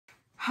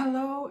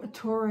Hello,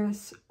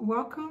 Taurus.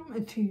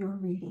 Welcome to your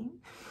reading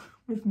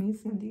with me,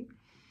 Cindy.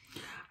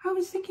 I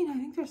was thinking, I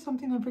think there's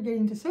something I'm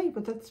forgetting to say,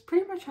 but that's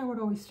pretty much how it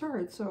always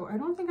starts, so I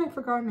don't think I've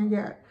forgotten it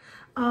yet.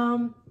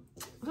 A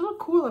little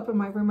cool up in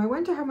my room. I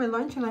went to have my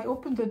lunch and I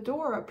opened the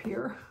door up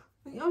here.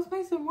 It's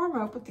nice and warm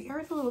out, but the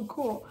air's a little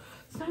cool.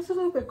 So it's a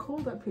little bit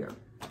cold up here.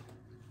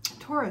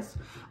 Taurus,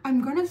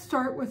 I'm going to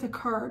start with a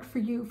card for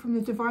you from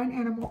the Divine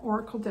Animal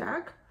Oracle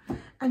deck,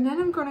 and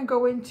then I'm going to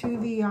go into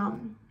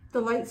the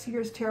Light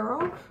Seers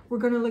Tarot. We're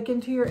going to look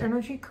into your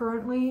energy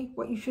currently,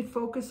 what you should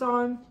focus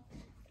on,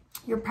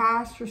 your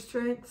past, your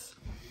strengths,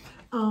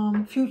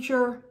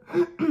 future,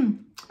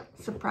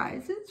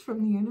 surprises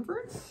from the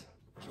universe.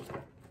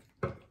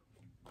 So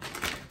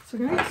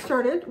we're going to get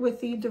started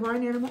with the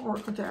Divine Animal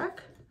Oracle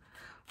deck.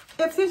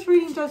 If this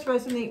reading does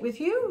resonate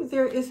with you,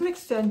 there is an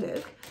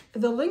extended.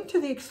 The link to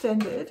the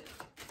extended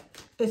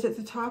is at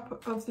the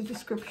top of the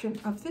description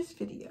of this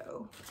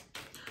video.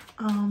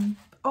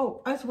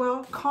 Oh, as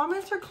well,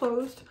 comments are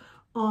closed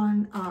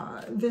on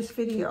this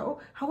video.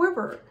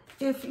 However,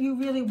 if you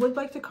really would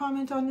like to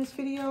comment on this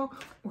video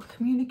or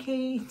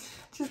communicate,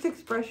 just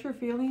express your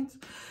feelings,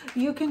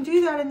 you can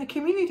do that in the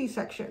community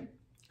section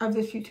of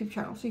this YouTube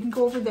channel. So you can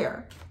go over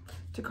there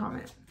to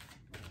comment.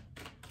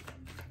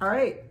 All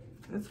right,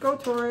 let's go,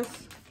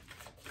 Taurus.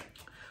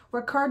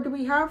 What card do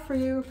we have for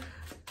you?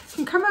 It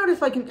can come out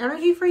as like an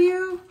energy for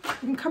you. It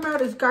can come out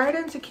as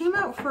guidance. It came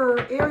out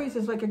for Aries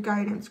as like a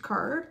guidance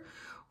card.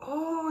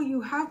 Oh,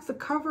 you have the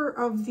cover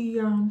of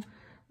the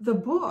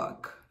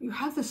book. You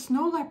have the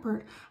snow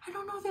leopard. I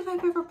don't know that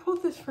I've ever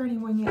pulled this for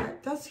anyone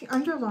yet. That's the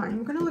underline.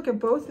 We're going to look at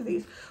both of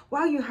these.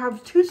 Wow, you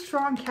have two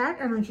strong cat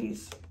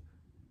energies.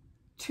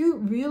 Two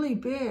really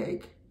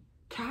big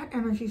cat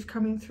energies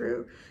coming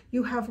through.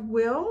 You have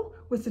Will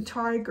with the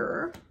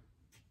tiger.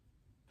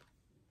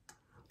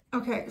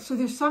 Okay, so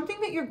there's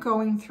something that you're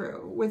going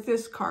through with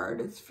this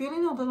card. It's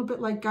feeling a little bit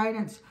like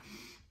guidance.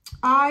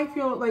 I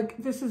feel like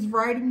this is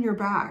riding your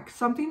back.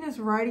 Something is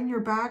riding your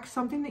back,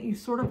 something that you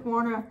sort of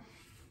want to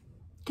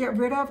get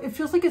rid of. It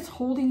feels like it's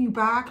holding you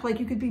back, like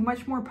you could be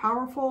much more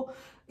powerful.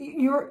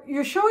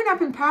 You're showing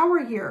up in power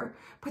here,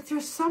 but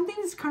there's something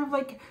that's kind of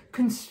like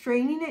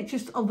constraining it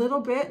just a little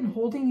bit and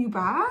holding you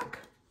back.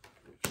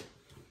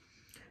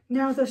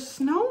 Now the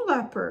snow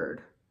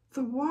leopard,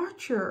 the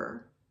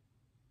watcher.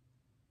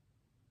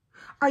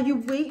 Are you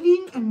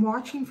waiting and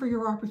watching for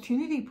your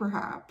opportunity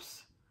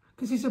perhaps?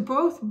 Because these are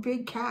both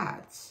big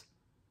cats.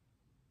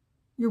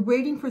 You're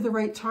waiting for the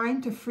right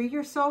time to free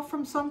yourself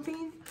from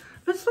something.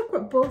 Let's look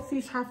what both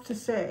these have to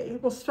say.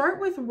 We'll start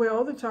with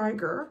Will, the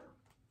tiger.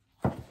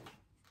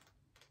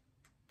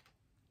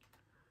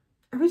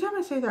 Every time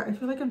I say that, I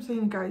feel like I'm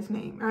saying a guy's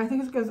name. And I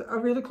think it's because a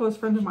really close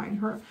friend of mine,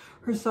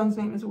 her son's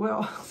name is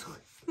Will. So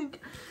I think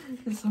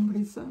it's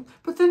somebody's son.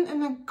 But then in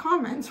the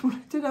comments, when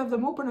I did have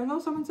them open, I know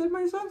someone said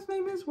my son's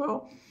name is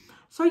Will.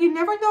 So you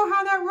never know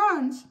how that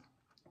runs.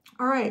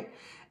 All right.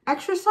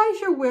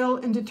 Exercise your will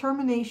and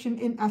determination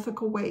in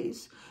ethical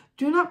ways.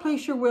 Do not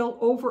place your will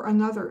over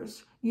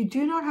another's. You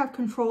do not have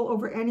control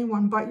over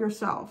anyone but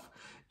yourself.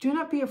 Do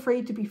not be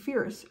afraid to be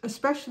fierce,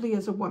 especially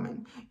as a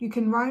woman. You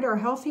can ride our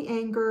healthy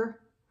anger.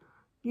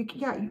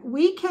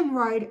 We can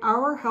ride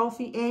our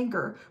healthy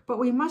anger, but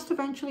we must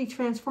eventually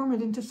transform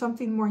it into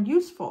something more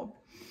useful.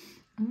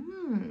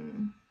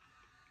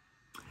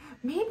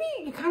 Maybe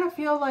you kind of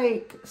feel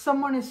like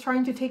someone is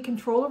trying to take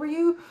control over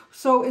you,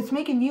 so it's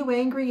making you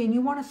angry and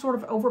you want to sort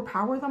of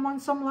overpower them on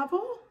some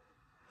level.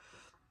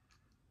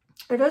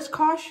 It does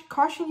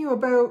caution you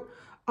about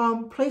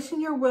placing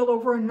your will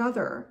over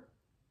another,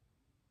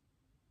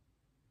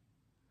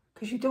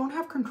 because you don't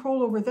have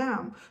control over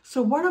them.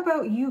 So what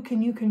about you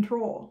can you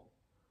control?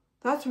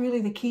 That's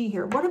really the key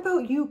here. What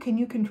about you can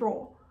you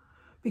control?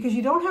 Because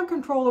you don't have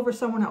control over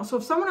someone else. So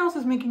if someone else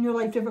is making your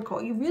life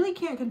difficult, you really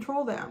can't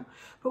control them.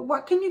 But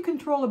what can you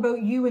control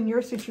about you and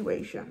your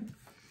situation?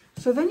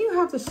 So then you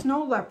have the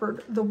snow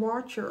leopard, the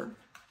watcher.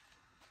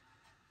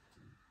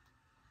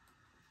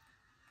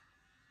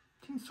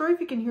 Sorry if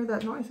you can hear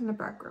that noise in the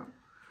background.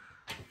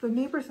 The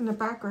neighbors in the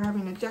back are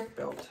having a deck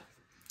built.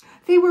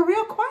 They were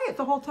real quiet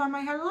the whole time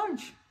I had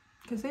lunch,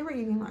 because they were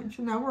eating lunch.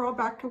 And now we're all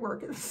back to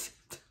work at the same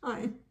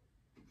time.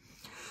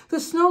 The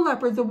snow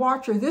leopard, the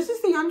watcher. This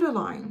is the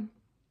underline.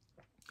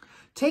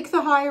 Take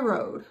the high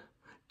road.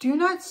 Do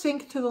not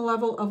sink to the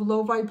level of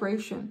low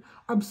vibration.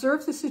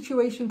 Observe the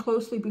situation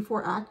closely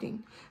before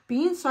acting.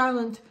 Being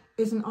silent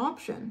is an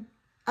option.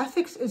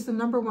 Ethics is the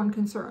 #1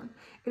 concern.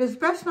 It is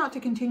best not to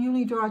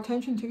continually draw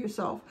attention to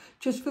yourself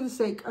just for the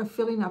sake of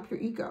filling up your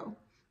ego.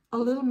 A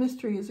little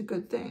mystery is a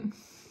good thing.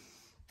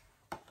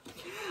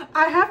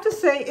 I have to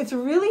say, it's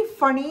really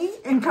funny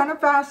and kind of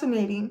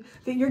fascinating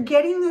that you're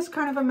getting this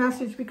kind of a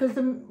message, because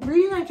the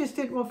reading I just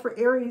did, well, for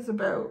Aries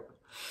about,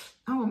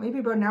 maybe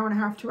about an hour and a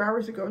half, 2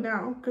 hours ago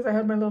now, because I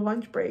had my little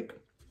lunch break,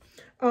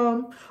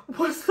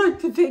 was like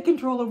to take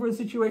control over a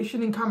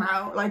situation and come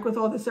out like with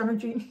all this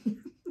energy.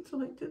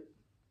 So I did.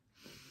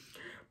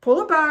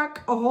 Pull it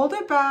back, hold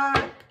it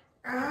back.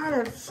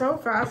 That's so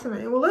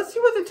fascinating. Well, let's see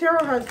what the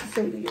tarot has to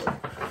say to you.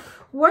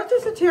 What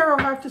does the tarot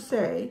have to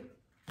say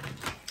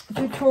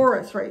to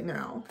Taurus right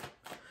now.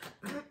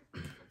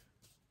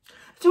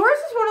 Taurus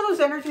is one of those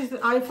energies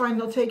that I find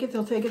they'll take it,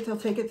 they'll take it, they'll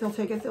take it, they'll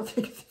take it, they'll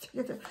take it,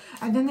 they'll take it,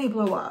 and then they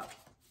blow up.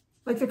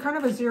 Like they're kind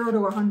of a 0 to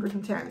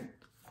 110.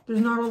 There's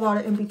not a lot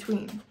of in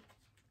between.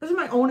 This is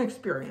my own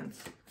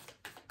experience.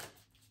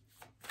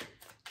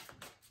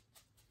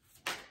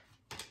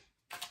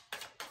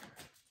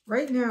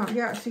 Right now,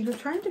 yeah, so you're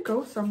trying to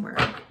go somewhere.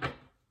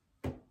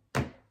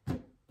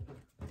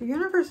 The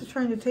universe is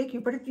trying to take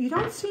you, but you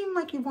don't seem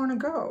like you want to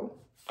go.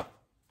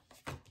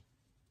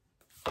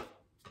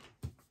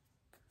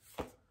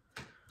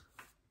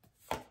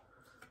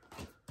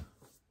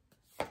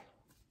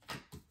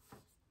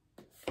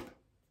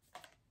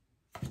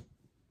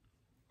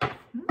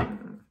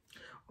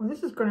 Well,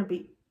 this is going to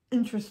be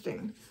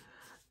interesting.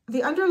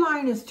 The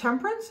underline is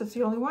Temperance. That's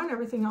the only one.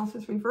 Everything else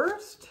is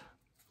reversed.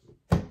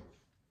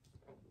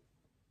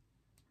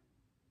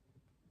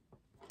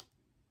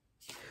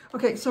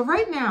 Okay, so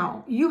right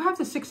now, you have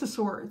the Six of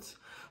Swords.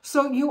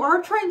 So you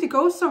are trying to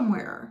go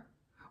somewhere.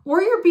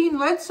 Or you're being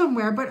led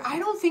somewhere, but I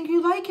don't think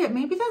you like it.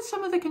 Maybe that's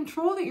some of the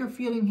control that you're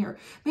feeling here.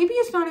 Maybe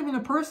it's not even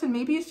a person.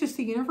 Maybe it's just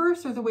the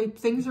universe or the way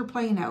things are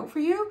playing out for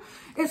you.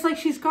 It's like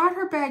she's got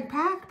her bag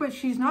packed, but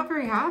she's not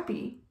very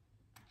happy.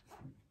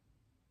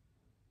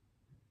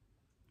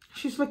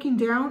 She's looking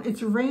down.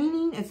 It's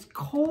raining. It's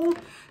cold.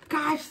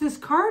 Gosh, this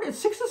card, it's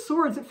Six of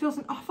Swords. It feels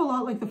an awful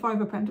lot like the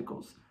Five of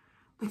Pentacles.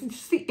 Like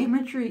just the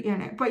imagery in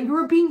it. But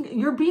you're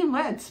being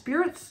led.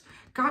 Spirit's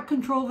got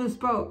control of this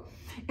boat.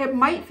 It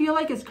might feel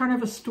like it's kind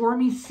of a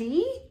stormy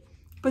sea,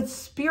 but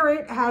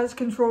Spirit has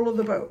control of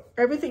the boat.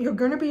 Everything, you're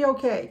going to be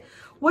okay.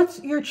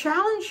 What's your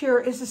challenge here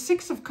is the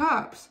Six of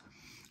Cups.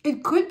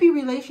 It could be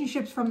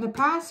relationships from the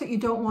past that you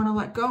don't want to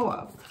let go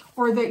of,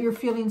 or that you're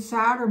feeling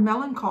sad or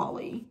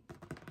melancholy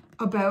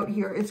about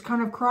here. It's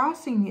kind of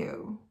crossing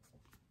you.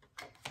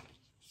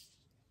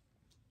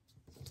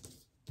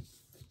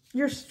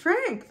 Your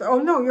strength. Oh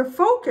no, your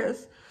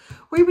focus.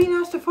 What you're being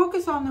asked to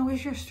focus on though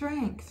is your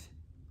strength.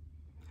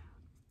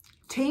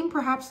 Tame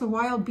perhaps the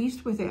wild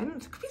beast within.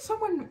 It could be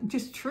someone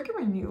just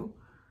triggering you.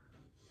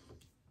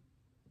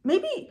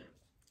 Maybe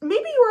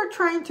you are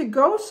trying to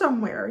go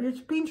somewhere.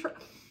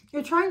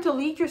 You're trying to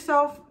lead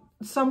yourself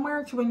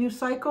somewhere, to a new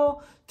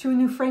cycle, to a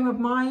new frame of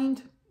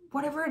mind,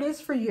 whatever it is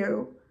for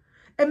you.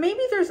 And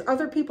maybe there's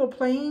other people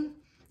playing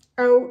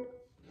out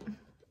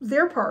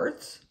their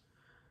parts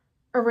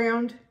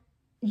around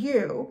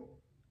you,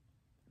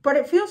 but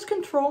it feels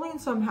controlling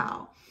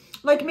somehow.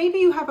 Like maybe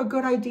you have a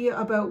good idea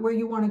about where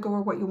you want to go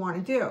or what you want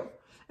to do.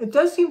 It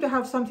does seem to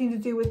have something to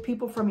do with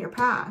people from your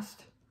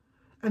past.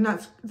 And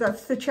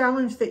that's the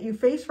challenge that you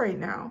face right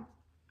now.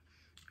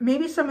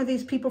 Maybe some of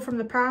these people from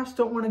the past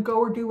don't want to go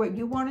or do what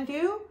you want to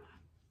do.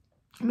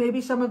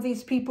 Maybe some of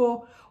these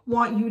people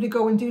want you to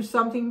go and do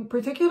something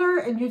particular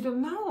and you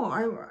don't know,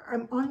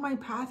 I'm on my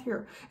path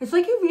here. It's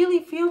like you really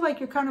feel like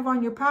you're kind of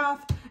on your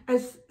path,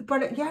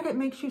 but yet it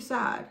makes you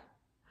sad.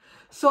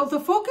 So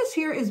the focus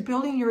here is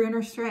building your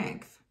inner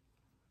strength.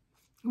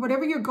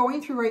 Whatever you're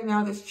going through right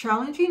now that's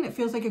challenging, it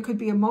feels like it could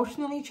be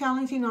emotionally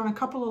challenging on a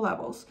couple of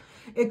levels.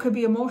 It could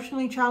be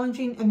emotionally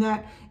challenging in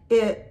that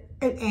it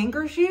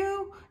angers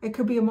you. It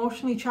could be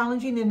emotionally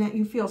challenging in that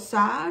you feel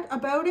sad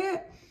about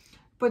it.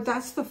 But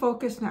that's the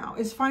focus now,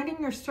 is finding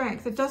your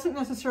strength. It doesn't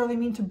necessarily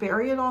mean to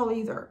bury it all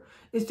either.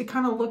 Is to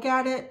kind of look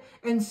at it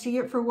and see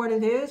it for what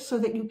it is so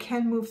that you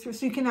can move through,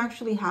 so you can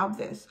actually have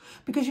this.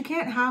 Because you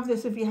can't have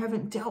this if you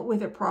haven't dealt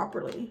with it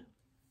properly.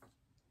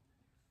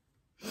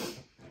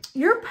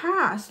 Your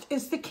past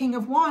is the King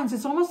of Wands.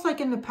 It's almost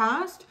like in the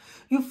past,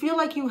 you feel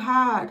like you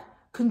had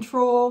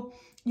control.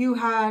 You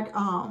had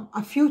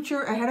a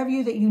future ahead of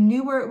you that you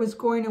knew where it was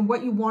going and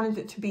what you wanted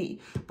it to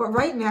be. But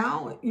right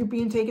now, you're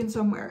being taken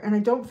somewhere. And I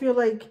don't feel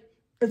like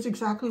it's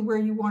exactly where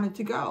you wanted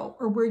to go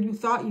or where you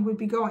thought you would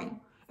be going.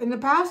 In the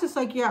past, it's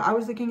like, yeah, I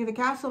was the king of the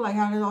castle. I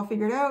had it all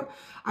figured out.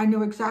 I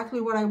knew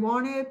exactly what I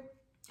wanted,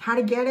 how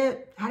to get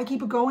it, how to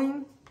keep it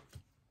going.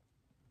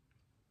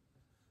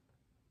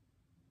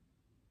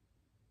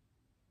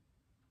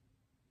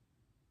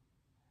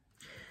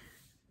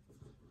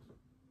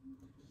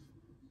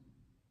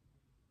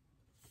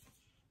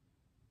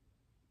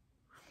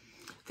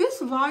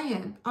 This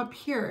lion up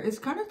here is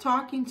kind of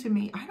talking to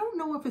me. I don't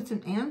know if it's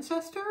an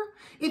ancestor.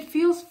 It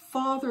feels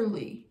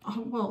fatherly.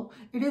 Oh, well,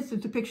 it is a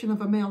depiction of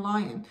a male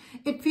lion.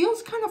 It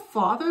feels kind of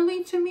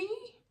fatherly to me.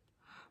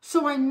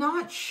 So I'm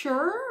not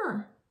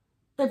sure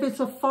if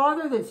it's a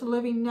father that's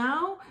living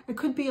now. It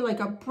could be like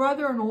a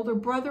brother, an older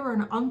brother, or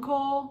an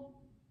uncle.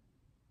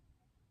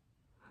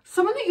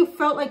 Someone that you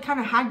felt like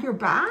kind of had your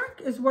back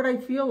is what I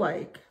feel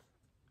like.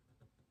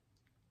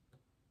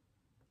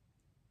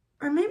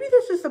 Or maybe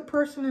this is the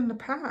person in the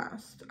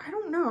past. I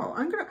don't know.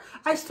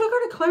 I still got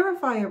to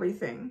clarify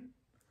everything.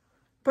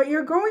 But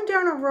you're going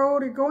down a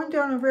road, you're going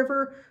down a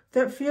river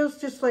that feels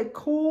just like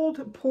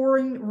cold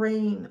pouring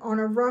rain on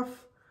a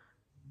rough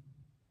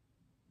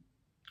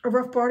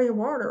body of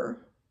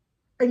water.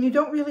 And you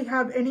don't really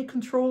have any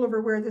control over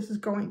where this is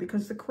going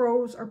because the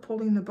crows are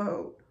pulling the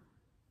boat.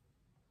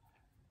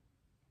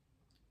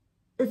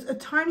 it's a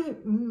tiny,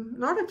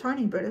 not a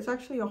tiny bit, it's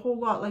actually a whole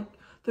lot, like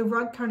the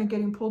rug kind of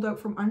getting pulled out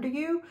from under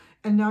you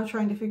and now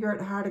trying to figure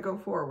out how to go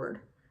forward.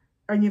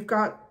 And you've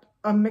got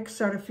a mixed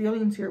set of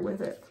feelings here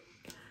with it.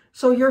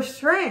 So your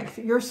strength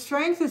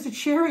as a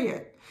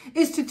chariot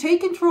is to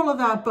take control of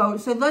that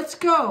boat. Say, let's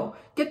go.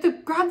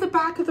 Grab the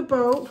back of the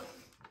boat.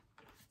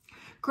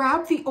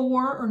 Grab the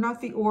oar, or not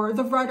the oar,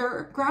 the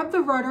rudder. Grab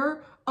the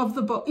rudder of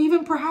the boat,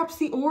 even perhaps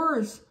the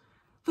oars.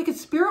 Look at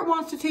Spirit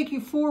wants to take you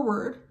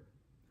forward.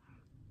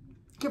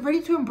 Get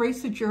ready to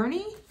embrace the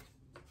journey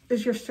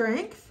is your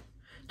strength.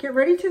 Get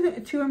ready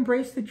to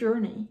embrace the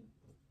journey.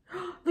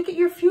 Look at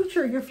your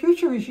future. Your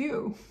future is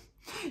you.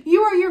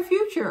 You are your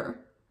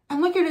future.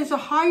 And look at it as a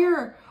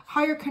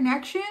higher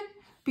connection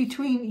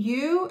between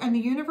you and the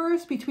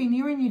universe, between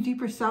you and your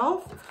deeper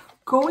self.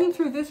 Going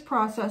through this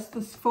process,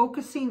 this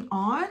focusing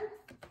on,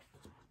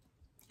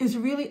 is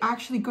really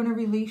actually going to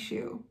release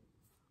you.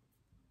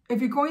 If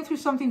you're going through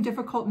something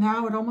difficult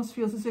now, it almost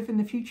feels as if in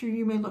the future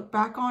you may look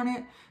back on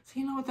it. So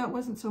you know what, that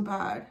wasn't so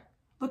bad.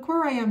 Look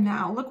where I am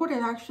now. Look what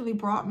it actually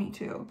brought me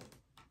to.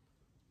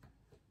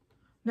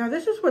 Now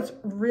this is what's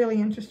really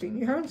interesting.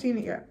 You haven't seen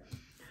it yet.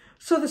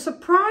 So the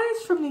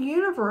surprise from the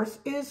universe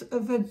is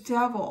the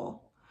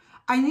Devil.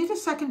 I need a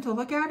second to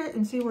look at it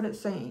and see what it's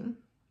saying.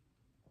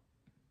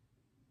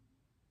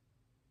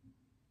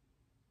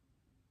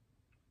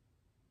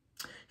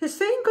 It's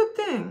saying good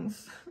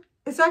things.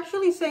 It's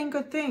actually saying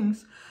good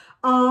things.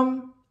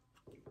 And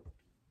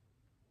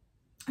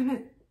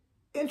it's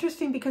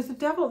interesting because the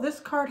Devil,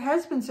 this card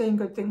has been saying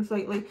good things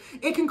lately.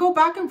 It can go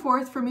back and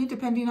forth for me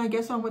depending, I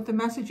guess, on what the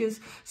message is.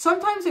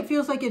 Sometimes it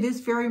feels like it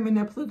is very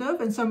manipulative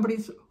and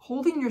somebody's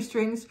holding your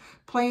strings,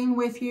 playing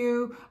with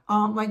you,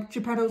 like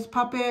Geppetto's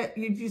puppet.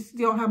 You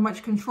don't have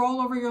much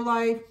control over your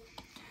life.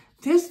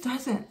 This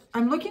doesn't.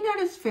 I'm looking at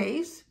his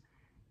face.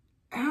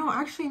 Oh,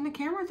 actually in the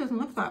camera it doesn't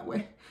look that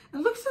way. It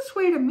looks this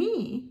way to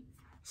me.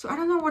 So I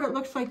don't know what it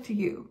looks like to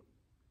you.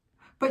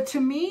 But to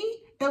me,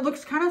 it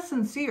looks kind of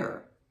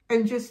sincere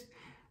and just,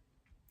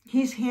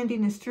 he's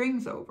handing his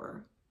strings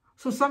over.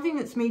 So something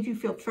that's made you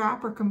feel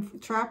trapped or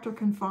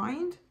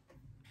confined,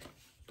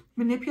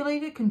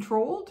 manipulated,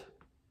 controlled,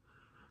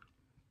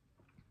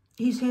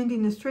 he's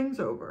handing the strings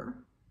over.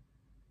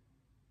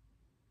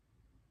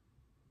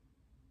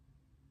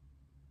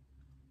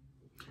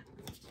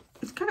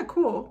 It's kind of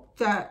cool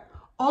that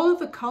all of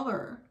the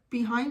color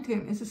behind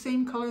him is the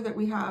same color that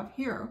we have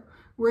here,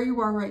 where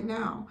you are right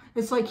now.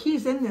 It's like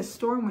he's in this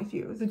storm with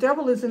you. The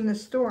Devil is in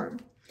this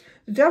storm.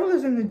 The Devil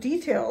is in the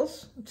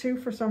details, too,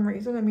 for some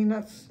reason. I mean,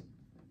 that's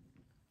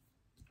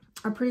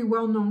a pretty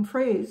well-known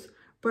phrase,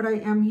 but I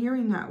am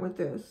hearing that with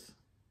this.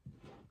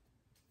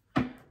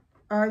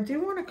 I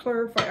do want to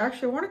clarify.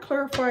 Actually, I want to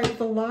clarify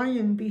the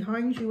lion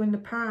behind you in the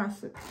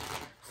past.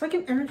 It's like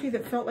an energy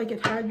that felt like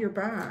it had your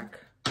back.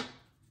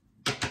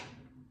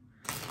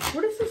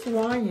 What is this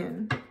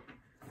lion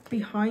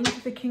behind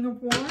the King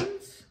of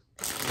Wands?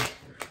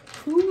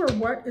 Who or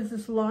what is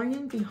this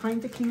lion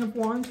behind the King of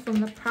Wands from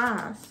the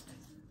past?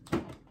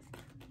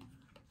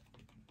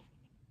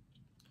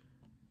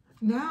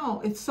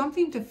 Now, it's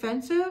something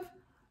defensive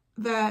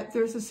that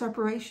there's a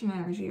separation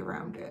energy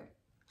around it.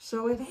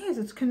 So it is.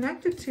 It's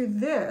connected to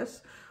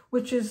this,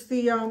 which is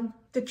the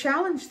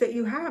challenge that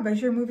you have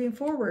as you're moving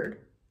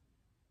forward.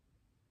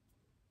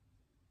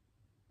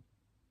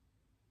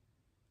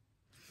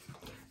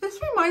 This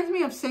reminds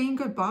me of saying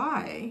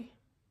goodbye.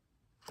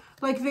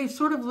 Like they've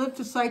sort of lived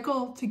a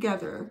cycle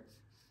together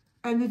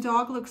and the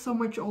dog looks so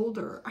much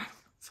older.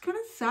 It's kind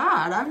of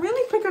sad. I'm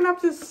really picking up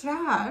this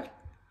sad,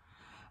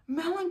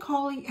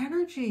 melancholy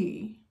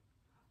energy.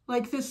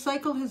 Like this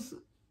cycle has,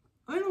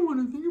 I don't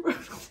want to think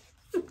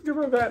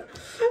about that.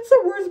 That's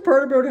the worst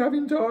part about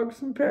having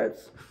dogs and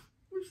pets.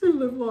 I wish they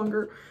live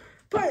longer.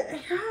 But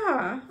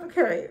yeah,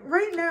 okay,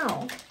 right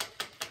now,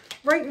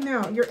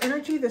 your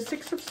energy, the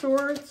Six of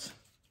Swords.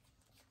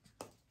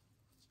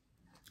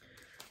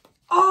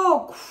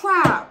 Oh,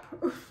 crap.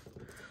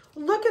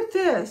 Look at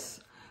this.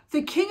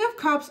 The King of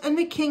Cups and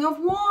the King of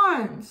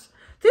Wands.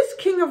 This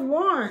King of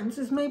Wands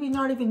is maybe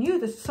not even you.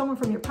 This is someone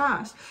from your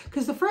past.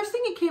 Because the first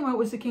thing that came out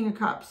was the King of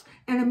Cups.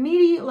 And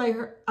immediately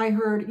I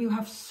heard you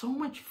have so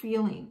much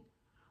feeling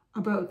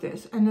about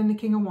this. And then the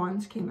King of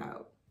Wands came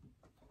out.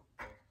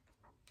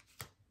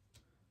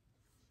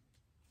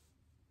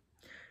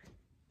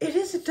 It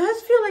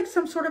does feel like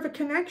some sort of a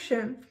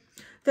connection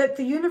that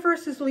the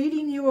universe is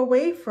leading you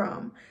away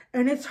from.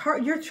 And it's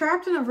hard. You're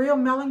trapped in a real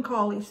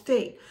melancholy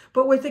state.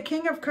 But with the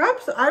King of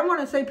Cups, I want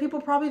to say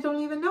people probably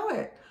don't even know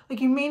it. Like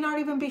you may not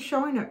even be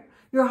showing it.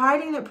 You're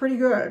hiding it pretty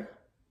good.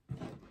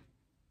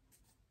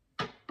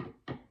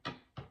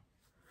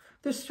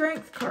 The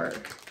Strength card.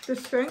 The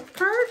Strength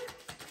card.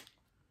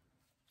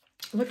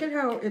 Look at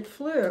how it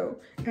flew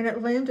and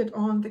it landed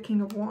on the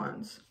King of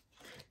Wands.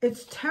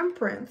 It's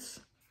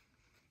Temperance.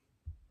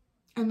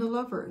 And the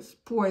Lovers.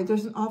 Boy,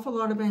 there's an awful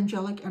lot of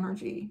angelic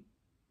energy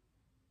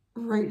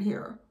right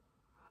here.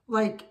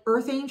 Like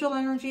Earth Angel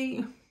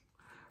energy,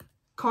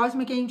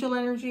 Cosmic Angel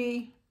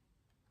energy.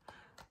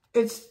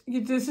 This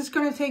is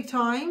going to take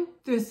time.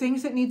 There's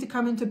things that need to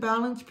come into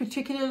balance,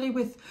 particularly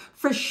with,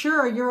 for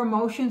sure, your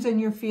emotions and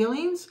your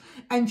feelings,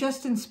 and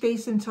just in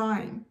space and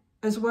time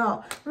as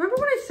well. Remember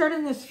what I said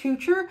in this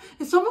future?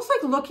 It's almost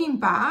like looking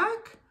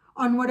back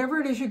on whatever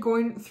it is you're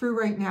going through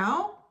right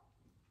now.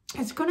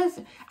 It's going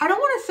to, I don't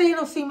want to say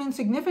it'll seem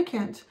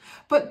insignificant,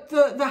 but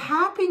the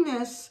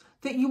happiness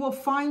that you will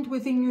find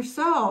within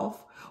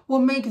yourself will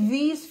make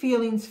these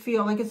feelings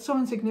feel like it's so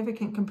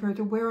insignificant compared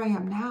to where I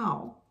am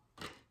now.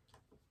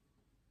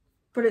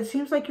 But it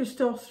seems like you're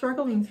still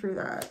struggling through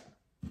that.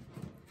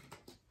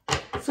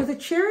 So the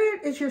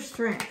Chariot is your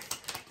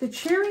strength. The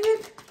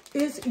Chariot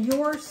is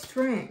your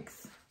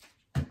strength.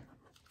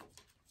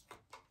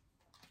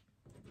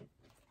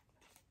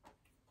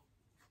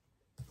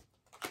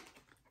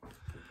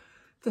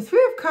 The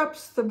Three of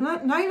Cups, the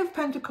Knight of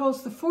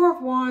Pentacles, the Four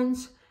of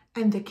Wands,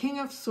 and the King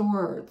of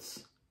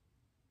Swords.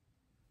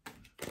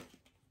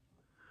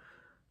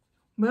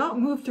 Well,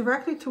 move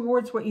directly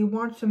towards what you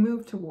want to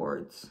move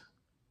towards.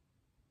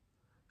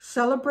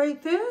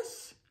 Celebrate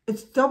this.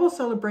 It's double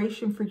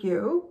celebration for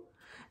you.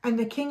 And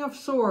the King of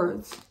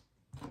Swords.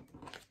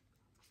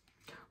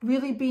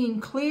 Really being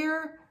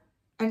clear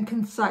and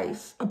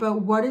concise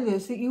about what it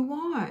is that you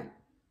want.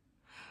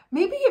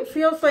 Maybe it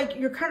feels like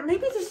you're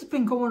maybe this has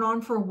been going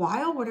on for a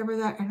while, whatever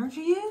that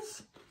energy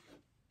is.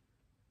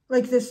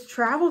 Like this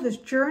travel, this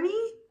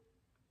journey.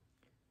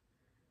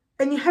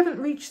 And you haven't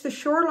reached the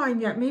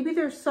shoreline yet. Maybe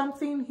there's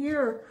something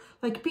here.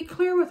 Like, be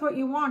clear with what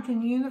you want,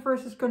 and the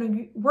universe is going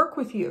to work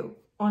with you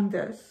on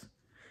this.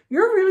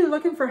 You're really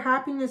looking for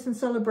happiness and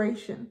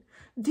celebration.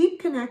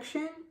 Deep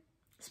connection,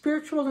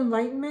 spiritual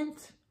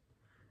enlightenment,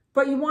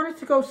 but you want it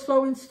to go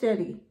slow and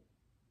steady.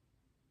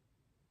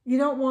 You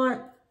don't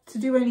want to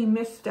do any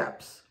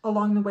missteps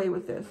along the way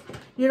with this.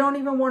 You don't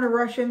even want to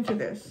rush into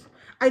this.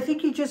 I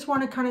think you just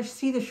want to kind of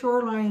see the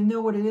shoreline and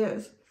know what it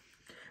is.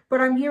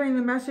 But I'm hearing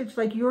the message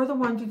like you're the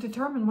one to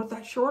determine what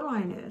that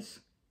shoreline is.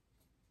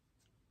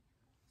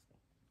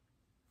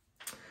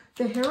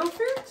 The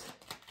Hierophant.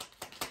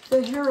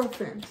 The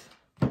Hierophant.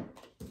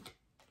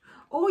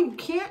 Oh, you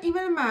can't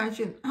even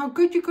imagine how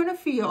good you're going to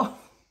feel.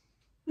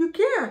 You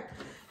can't.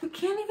 You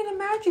can't even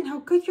imagine how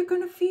good you're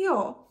going to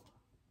feel.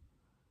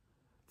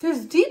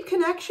 There's deep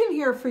connection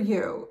here for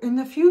you in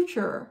the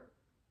future.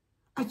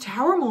 A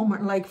Tower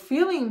moment, like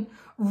feeling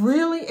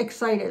really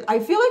excited. I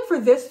feel like for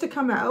this to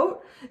come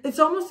out, it's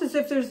almost as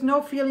if there's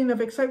no feeling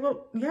of excitement.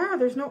 Well, yeah,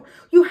 there's no...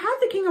 You had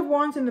the King of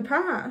Wands in the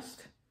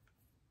past,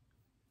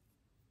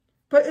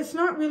 but it's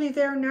not really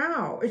there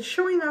now. It's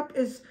showing up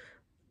as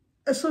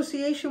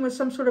association with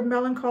some sort of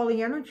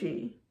melancholy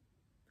energy.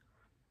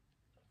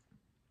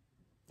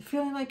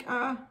 Feeling like,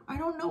 I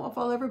don't know if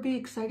I'll ever be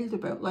excited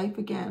about life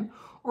again,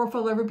 or if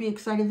I'll ever be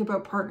excited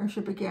about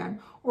partnership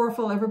again, or if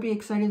I'll ever be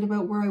excited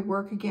about where I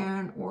work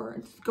again, or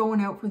just going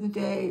out for the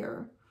day,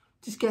 or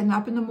just getting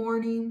up in the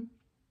morning.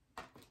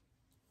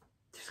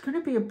 There's going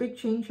to be a big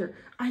change here.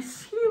 I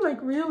see you like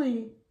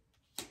really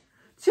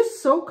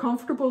just so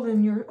comfortable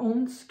in your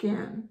own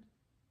skin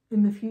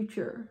in the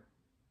future.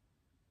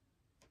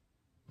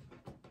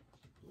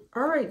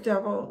 All right,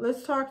 Devil,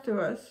 let's talk to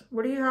us.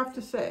 What do you have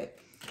to say?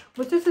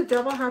 What does the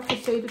Devil have to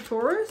say to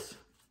Taurus?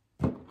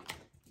 Devil.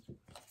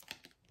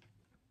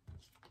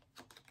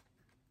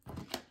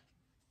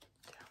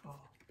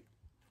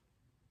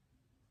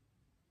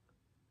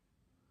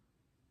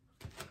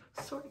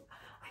 Sorry,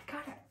 I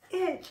got an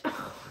itch.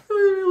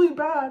 Really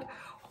bad.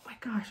 Oh my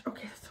gosh.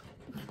 Okay.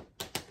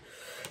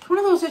 It's one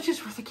of those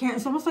itches where they can't.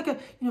 It's almost like a,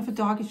 you know, if a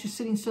dog is just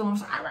sitting still.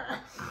 It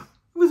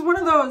was one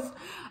of those.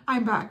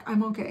 I'm back.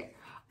 I'm okay.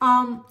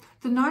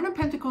 The Nine of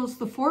Pentacles,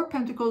 the Four of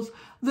Pentacles,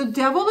 the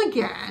Devil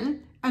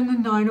again, and the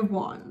Nine of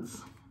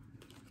Wands.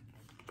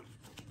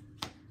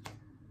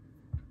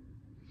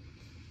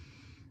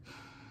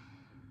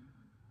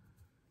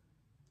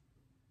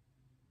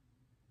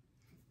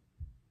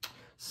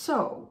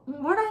 So,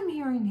 what I'm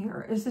hearing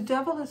here is the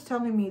Devil is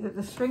telling me that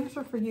the strings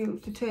are for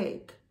you to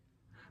take,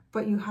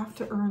 but you have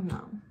to earn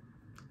them.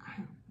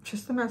 I'm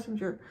just the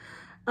messenger.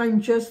 I'm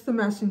just the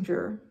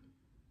messenger.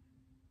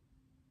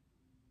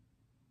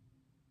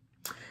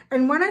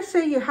 And when I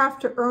say you have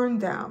to earn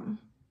them,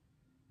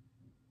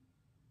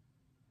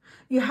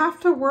 you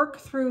have to work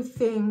through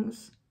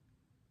things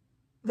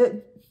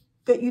that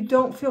you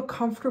don't feel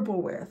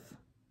comfortable with.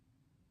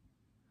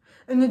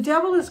 And the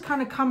Devil is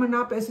kind of coming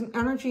up as an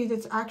energy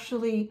that's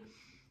actually,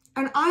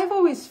 and I've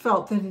always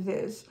felt that it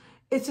is,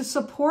 it's a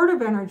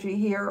supportive energy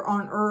here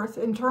on Earth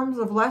in terms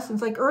of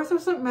lessons. Like Earth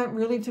isn't meant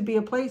really to be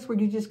a place where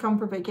you just come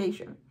for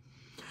vacation.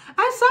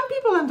 And some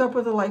people end up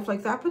with a life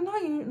like that, but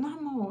not you,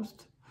 not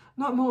most.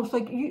 Not most.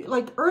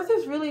 Like Earth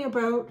is really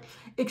about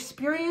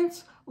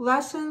experience,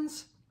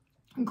 lessons,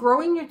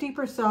 growing your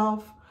deeper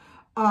self,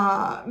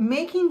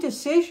 making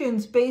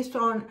decisions based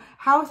on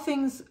how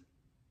things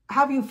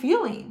have you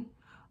feeling.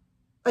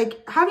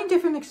 Like having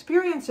different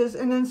experiences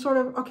and then sort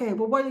of, okay,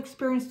 well, what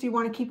experience do you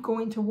want to keep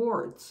going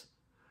towards?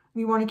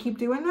 You want to keep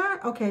doing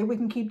that? Okay, we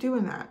can keep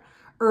doing that.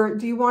 Or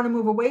do you want to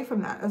move away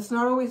from that? It's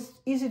not always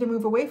easy to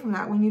move away from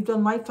that when you've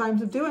done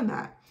lifetimes of doing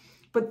that.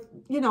 But,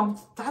 you know,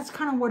 that's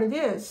kind of what it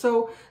is.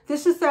 So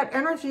this is that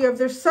energy of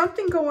there's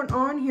something going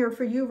on here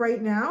for you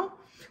right now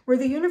where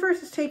the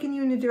universe is taking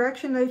you in a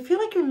direction that I feel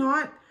like you're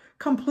not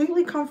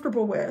completely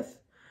comfortable with.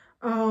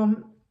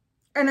 And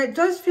it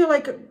does feel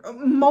like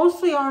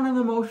mostly on an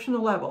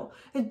emotional level.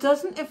 It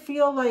doesn't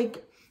feel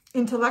like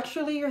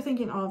intellectually you're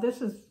thinking, oh,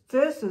 this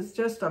is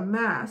just a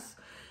mess.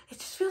 It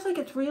just feels like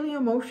it's really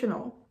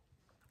emotional.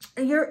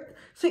 And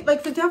see,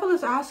 like the devil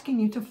is asking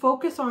you to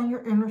focus on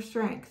your inner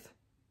strength.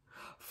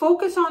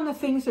 Focus on the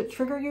things that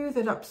trigger you,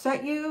 that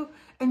upset you,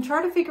 and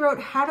try to figure out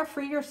how to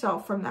free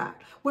yourself from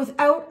that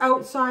without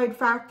outside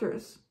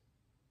factors.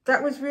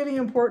 That was really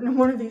important in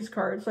one of these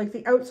cards, like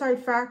the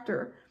outside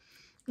factor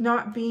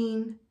not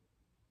being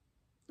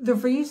the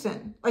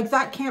reason. Like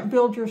that can't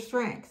build your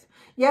strength.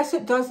 Yes,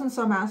 it does in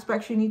some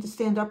aspects. You need to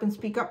stand up and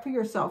speak up for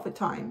yourself at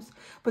times.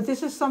 But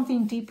this is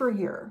something deeper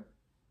here.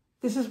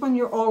 This is when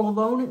you're all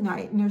alone at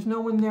night and there's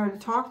no one there to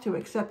talk to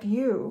except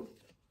you.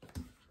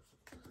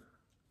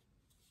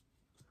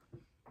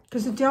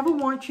 Because the devil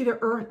wants you to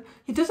earn.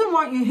 He doesn't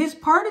want you. His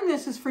part in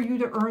this is for you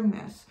to earn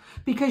this.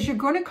 Because you're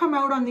going to come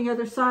out on the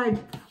other side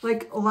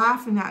like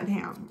laughing at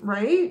him,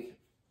 right?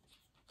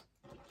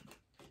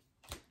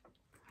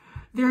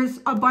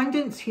 There's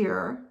abundance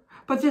here.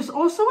 But there's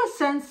also a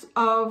sense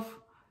of,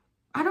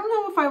 I don't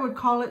know if I would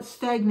call it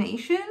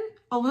stagnation,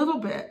 a little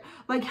bit.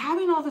 Like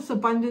having all this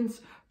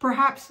abundance,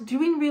 perhaps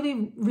doing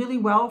really, really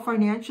well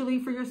financially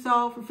for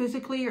yourself or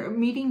physically, or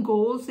meeting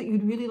goals that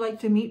you'd really like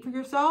to meet for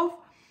yourself.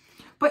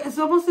 But it's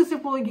almost as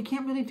if, well, you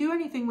can't really do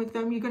anything with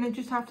them. You're going to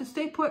just have to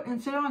stay put and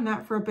sit on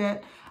that for a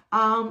bit.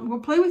 We'll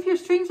play with your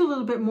strings a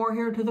little bit more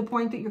here to the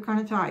point that you're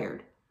kind of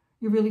tired.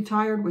 You're really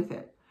tired with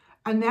it.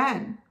 And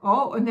then,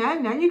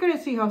 then you're going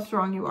to see how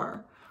strong you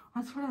are.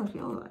 That's what I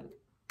feel like.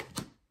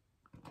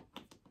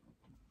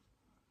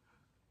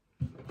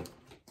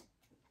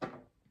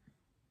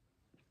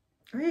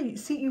 Hey,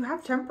 see, you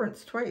have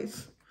temperance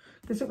twice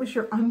because it was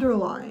your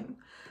underline.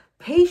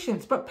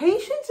 Patience. But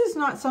patience is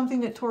not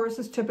something that Taurus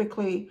is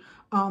typically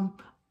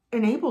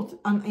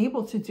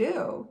unable to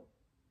do.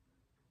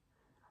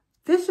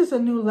 This is a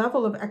new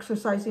level of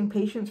exercising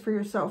patience for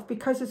yourself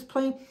because it's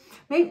playing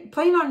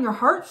on your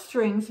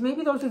heartstrings.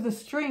 Maybe those are the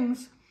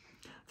strings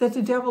that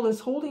the devil is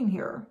holding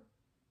here.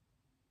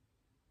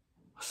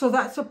 So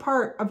that's a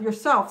part of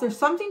yourself. There's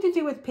something to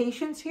do with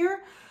patience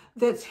here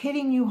that's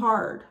hitting you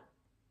hard.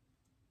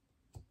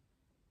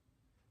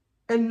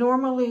 And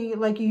normally,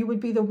 like you would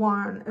be the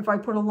one, if I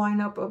put a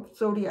lineup of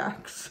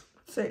zodiacs,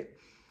 say,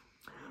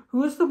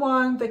 who's the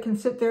one that can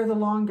sit there the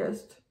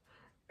longest?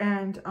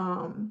 And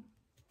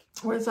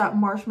what is that,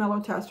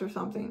 marshmallow test or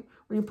something,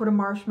 where you put a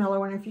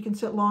marshmallow and if you can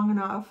sit long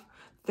enough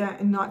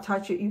and not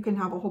touch it, you can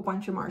have a whole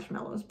bunch of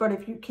marshmallows. But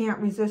if you can't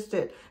resist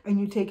it and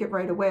you take it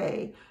right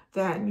away,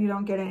 then you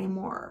don't get any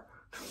more.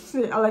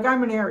 See, like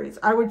I'm an Aries.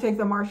 I would take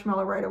the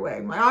marshmallow right away.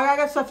 I'm like, oh, I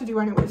got stuff to do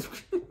anyways.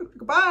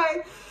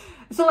 Goodbye.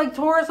 So like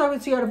Taurus, I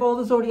would see out of all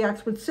the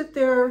zodiacs would sit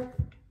there,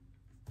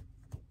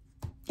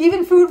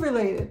 even food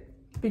related,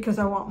 because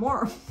I want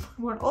more.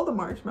 I want all the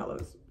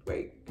marshmallows.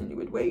 Wait, and you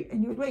would wait,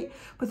 and you would wait.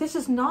 But this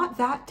is not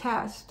that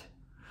test.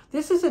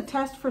 This is a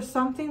test for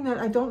something that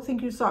I don't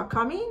think you saw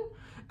coming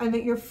and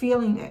that you're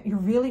feeling it. You're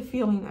really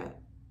feeling it.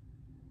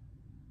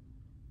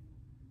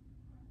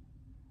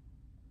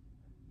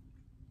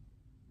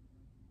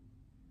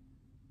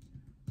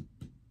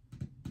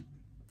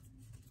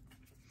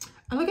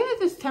 I'm looking at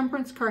this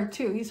temperance card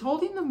too. He's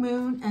holding the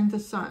moon and the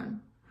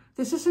sun.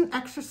 This is an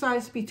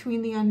exercise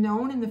between the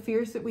unknown and the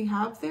fears that we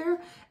have there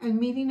and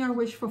meeting our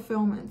wish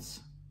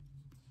fulfillments.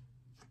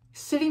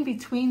 Sitting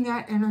between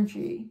that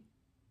energy.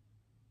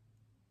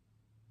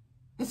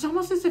 It's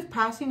almost as if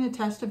passing a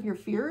test of your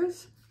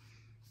fears,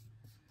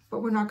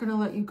 but we're not going to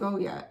let you go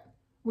yet.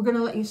 We're going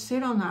to let you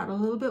sit on that a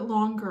little bit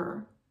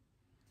longer.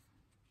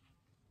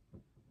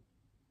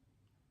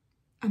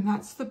 And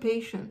that's the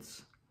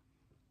patience.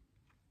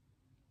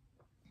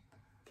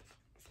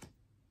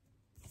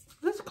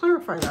 Let's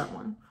clarify that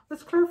one.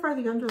 Let's clarify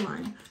the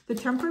underline. The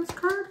temperance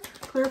card,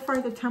 clarify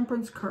the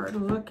temperance card.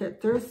 Look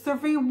at, there's the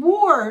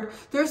reward.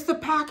 There's the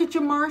package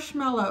of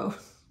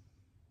marshmallows.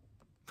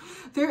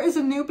 There is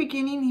a new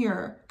beginning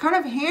here, kind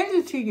of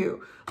handed to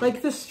you,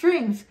 like the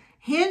strings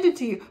handed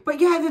to you. But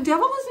yeah, the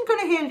devil isn't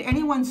going to hand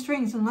anyone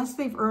strings unless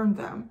they've earned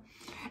them.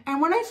 And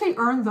when I say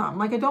earn them,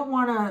 like I don't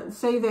want to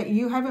say that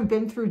you haven't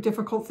been through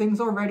difficult things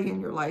already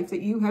in your life,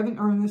 that you haven't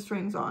earned the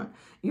strings on.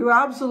 You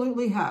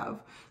absolutely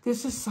have.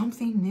 This is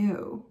something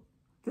new.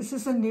 This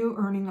is a new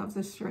earning of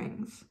the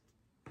strings.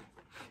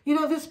 You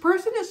know, this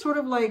person is sort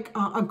of like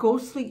a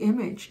ghostly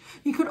image.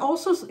 You could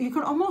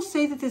almost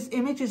say that this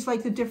image is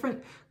like the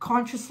different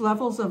conscious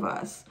levels of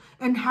us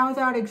and how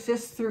that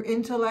exists through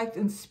intellect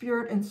and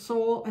spirit and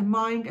soul and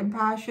mind and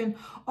passion,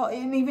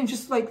 and even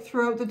just like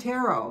throughout the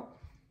tarot.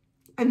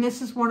 And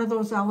this is one of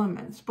those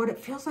elements, but it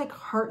feels like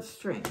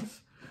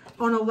heartstrings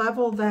on a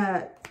level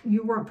that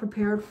you weren't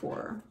prepared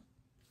for.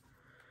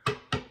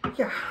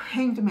 Yeah,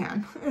 Hanged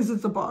Man is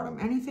at the bottom.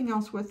 Anything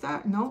else with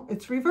that? No,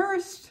 it's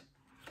reversed.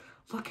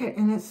 Look at,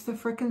 and it's the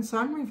frickin'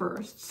 sun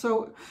reversed.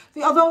 So,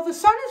 although the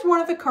sun is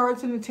one of the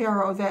cards in the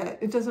tarot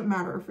that it doesn't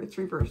matter if it's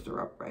reversed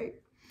or upright.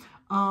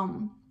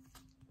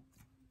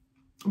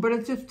 But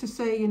it's just to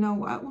say, you know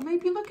what? Well,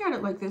 maybe look at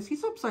it like this.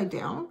 He's upside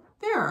down.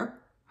 There.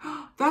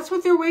 That's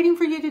what they're waiting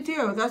for you to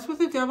do. That's what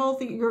the devil,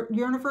 the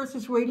universe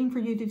is waiting for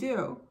you to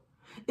do.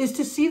 Is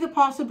to see the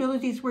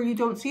possibilities where you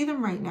don't see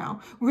them right now.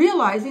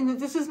 Realizing that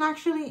this is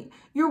actually,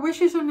 your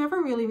wishes are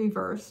never really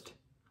reversed.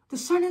 The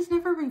sun is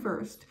never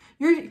reversed.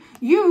 You're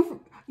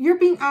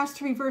being asked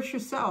to reverse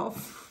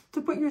yourself.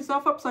 To put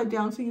yourself upside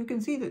down so you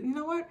can see that, you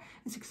know what?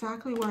 It's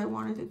exactly what I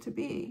wanted it to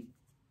be.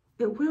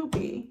 It will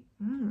be.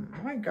 Oh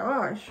my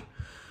gosh.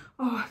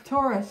 Oh,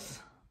 Taurus,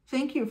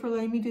 thank you for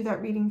letting me do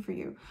that reading for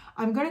you.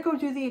 I'm going to go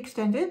do the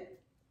extended.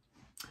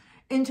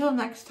 Until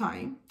next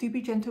time, do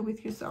be gentle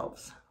with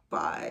yourselves.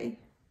 Bye.